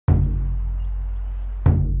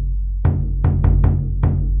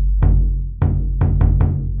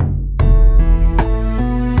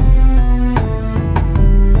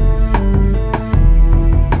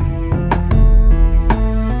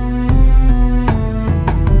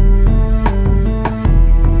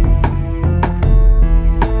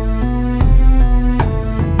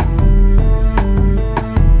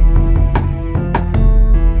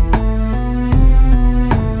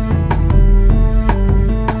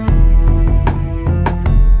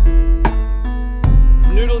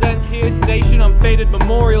Faded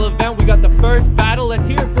Memorial event. We got the first battle. Let's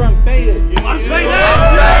hear it from Faded.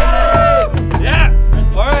 Yeah!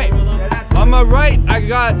 Alright, on my right, I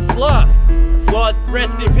got Sloth. Sloth,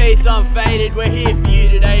 rest in peace, I'm Faded. We're here for you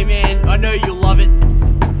today, man. I know you'll love it.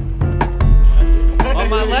 On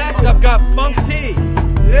my left, I've got Funk T.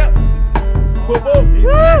 Yep.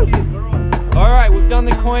 Alright, we've done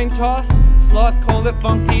the coin toss. Sloth called it.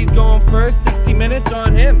 Funk T's going first. 60 minutes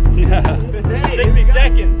on him. 60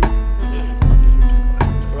 seconds.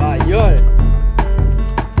 Right, yo.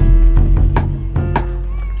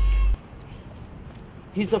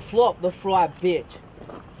 He's a flop, the fry bitch.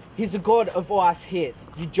 He's a god of ice hits.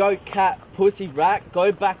 You joke cat, pussy rat.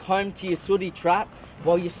 Go back home to your sooty trap.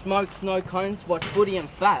 While you smoke snow cones, watch footy and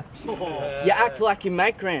fat. You act like you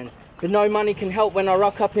make grands, but no money can help when I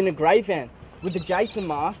rock up in a grey van. With a Jason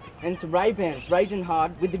mask and some Ray-Bans, raging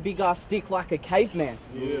hard with a big ass stick like a caveman.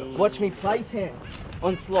 Watch me place hand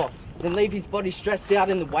on Sloth, then leave his body stretched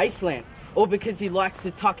out in the wasteland. All because he likes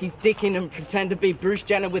to tuck his dick in and pretend to be Bruce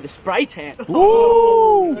Jenner with a spray tan.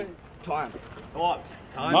 Woo! Time.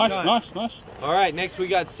 Nice. Alright, next we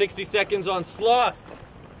got 60 seconds on Sloth.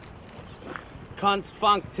 Cunt's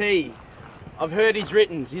Funk T. I've heard his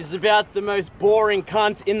writtens. He's about the most boring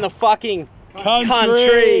cunt in the fucking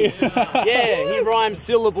country. Yeah, he rhymes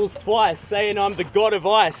syllables twice, saying I'm the god of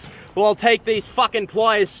ice. Well, I'll take these fucking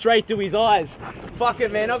pliers straight to his eyes. Fuck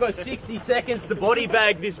it, man, I've got 60 seconds to body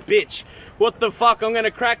bag this bitch. What the fuck? I'm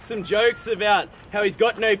gonna crack some jokes about how he's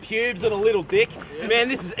got no pubes and a little dick. Man,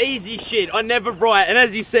 this is easy shit. I never write. And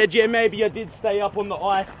as he said, yeah, maybe I did stay up on the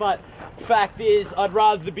ice, but fact is, I'd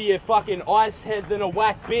rather be a fucking ice head than a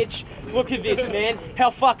whack bitch. Look at this, man.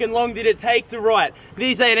 How fucking long did it take to write?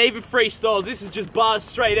 These ain't even freestyles. This is just bars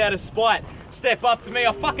straight out of spite. Step up to me.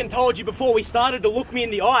 I fucking told you before we started to look me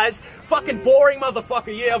in the eyes. Fucking boring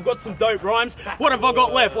motherfucker. Yeah, I've got some dope rhymes. What have I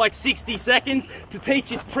got left? Like 60 seconds to teach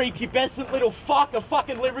this prepubescent little fuck a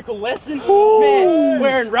fucking lyrical lesson? Man,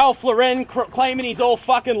 wearing Ralph Lauren, claiming he's all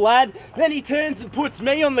fucking lad. Then he turns and puts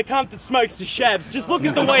me on the cunt that smokes the shabs. Just look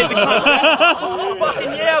at the way the cunt's at.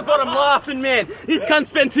 Fucking yeah, I got him laughing, man. This cunt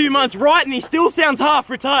spent 2 months writing, he still sounds half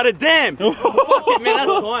retarded. Damn. Fuck it, man.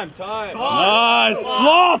 That's time. Nice.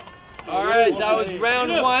 Sloth. Alright, that was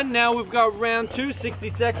round one. Now we've got round two, 60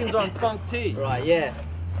 seconds on Funk T. Right, yeah.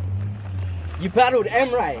 You battled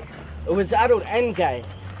M-Ray. It was adult and gay.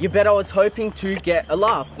 You bet I was hoping to get a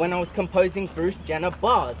laugh when I was composing Bruce Jenner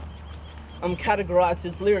bars. I'm categorized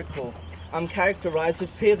as lyrical. I'm characterized as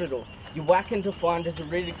pivotal. You whack and defined as a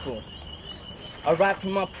ridicule. I rap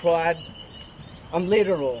from my pride. I'm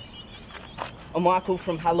literal. I'm Michael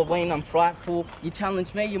from Halloween. I'm frightful. You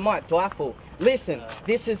challenge me, you might die for. Listen,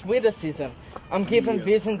 this is witticism. I'm given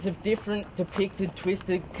visions of different, depicted,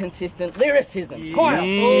 twisted, consistent lyricism.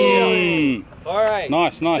 Time. Alright.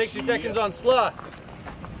 Nice. 60 seconds on Sloth.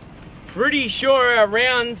 Pretty sure our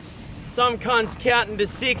rounds, some cunt's counting to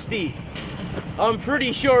 60. I'm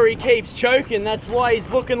pretty sure he keeps choking. That's why he's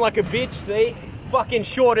looking like a bitch, see? Fucking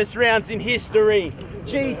shortest rounds in history.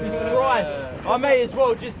 Jesus Christ. I may as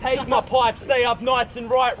well just take my pipe, stay up nights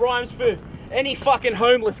and write rhymes for any fucking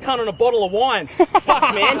homeless cunt on a bottle of wine.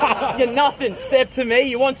 Fuck, man. You're nothing. Step to me.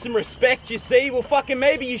 You want some respect, you see? Well, fucking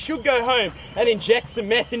maybe you should go home and inject some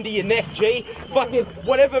meth into your neck, G. Fucking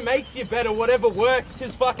whatever makes you better, whatever works,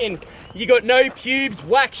 because fucking you got no pubes,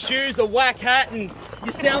 whack shoes, a whack hat, and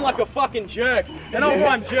you sound like a fucking jerk. And I'll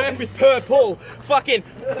rhyme jerk with purple. Fucking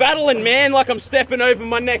battling, man, like I'm stepping over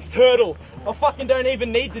my next hurdle. I fucking don't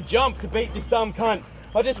even need to jump to beat this dumb cunt.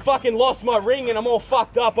 I just fucking lost my ring and I'm all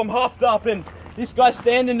fucked up, I'm huffed up, and this guy's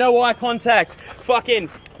standing, no eye contact. Fucking,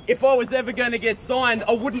 if I was ever going to get signed,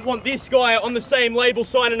 I wouldn't want this guy on the same label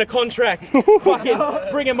signing a contract. Fucking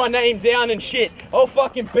bringing my name down and shit. I'll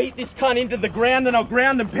fucking beat this cunt into the ground and I'll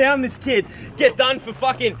ground and pound this kid. Get done for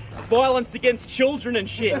fucking violence against children and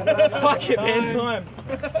shit. Fuck it, man, time.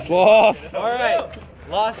 Sloth. Alright,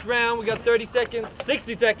 last round, we got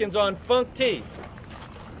 60 seconds on Funk T.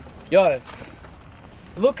 Yo,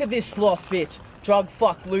 look at this sloth bitch. Drug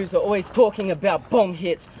fuck loser, always talking about bomb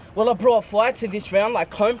hits. Well, I brought fire to this round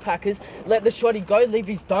like home packers. Let the shotty go, leave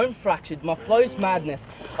his dome fractured. My flow's madness.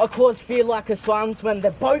 I cause fear like a swans when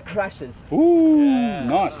their boat crashes. Ooh,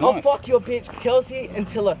 nice. I'll fuck your bitch Kelsey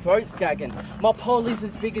until her throat's gagging. My pole is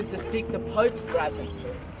as big as the stick the Pope's grabbing.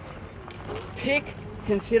 Pick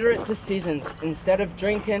considerate decisions instead of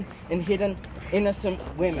drinking and hitting innocent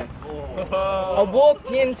women. I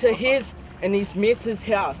walked into his and his missus'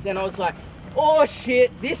 house and I was like, oh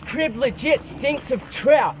shit, this crib legit stinks of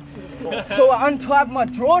trout. So I untied my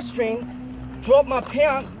drawstring, dropped my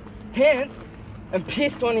pants, and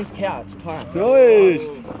pissed on his couch. Time. Nice.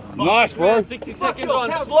 Nice, bro. 60 seconds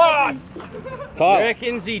on Sloth. Tight.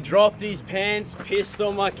 Reckons he dropped his pants, pissed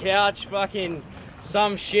on my couch, fucking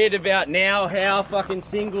some shit about now how fucking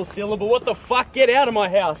single syllable. What the fuck? Get out of my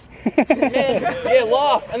house. Man, yeah,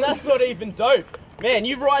 laugh. And that's not even dope. Man,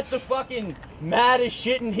 you write the fucking maddest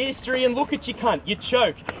shit in history and look at you cunt. You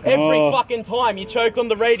choke. Every fucking time you choke on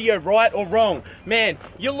the radio, right or wrong. Man,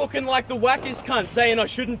 you're looking like the wackest cunt saying I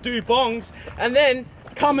shouldn't do bongs and then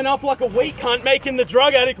coming up like a weak cunt making the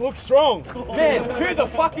drug addict look strong. Man, who the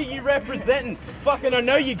fuck are you representing? Fucking, I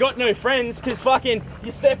know you got no friends because fucking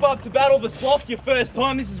you step up to battle the sloth your first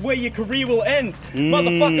time. This is where your career will end.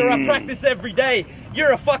 Motherfucker, I practice every day.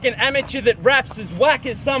 You're a fucking amateur that raps as whack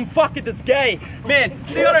as some fucker that's gay. Man,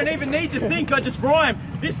 see, I don't even need to think, I just rhyme.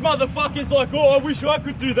 This motherfucker's like, oh, I wish I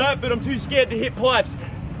could do that, but I'm too scared to hit pipes.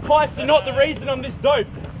 Pipes are not the reason I'm this dope.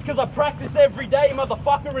 It's because I practice every day,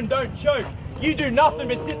 motherfucker, and don't choke. You do nothing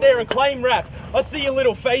but sit there and claim rap. I see your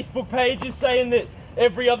little Facebook pages saying that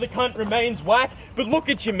every other cunt remains whack, but look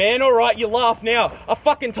at you, man. Alright, you laugh now. I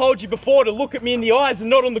fucking told you before to look at me in the eyes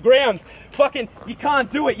and not on the ground. Fucking, you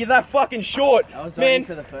can't do it. You're that fucking short, man.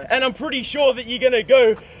 And I'm pretty sure that you're gonna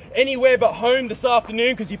go anywhere but home this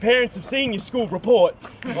afternoon because your parents have seen your school report.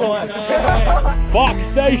 Fuck station! Fuck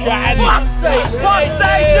station! Fuck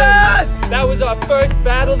station! That was our first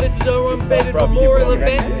battle. This is our unfaded memorial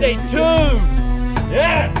event. Stay tuned.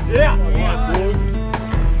 Yeah.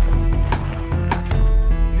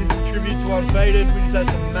 This is a tribute to Unfaded. We just had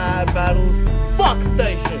some mad battles. Fuck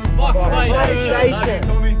station! Fuck station.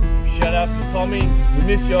 Tommy. Shout outs to Tommy. We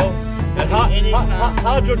miss y'all. And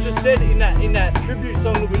Hardrock just said in that tribute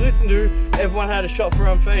song that we listened to, everyone had a shot for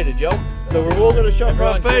Unfaded, yo. So we're all gonna shot for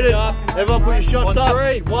Unfaded. Everyone put your shots up.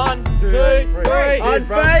 1, 2, 3.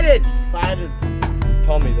 Unfaded! Faded.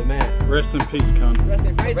 Tommy, the man. Rest in peace, cunt. Rest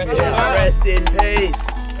in peace. Rest in peace.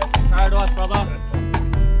 Paradise, brother.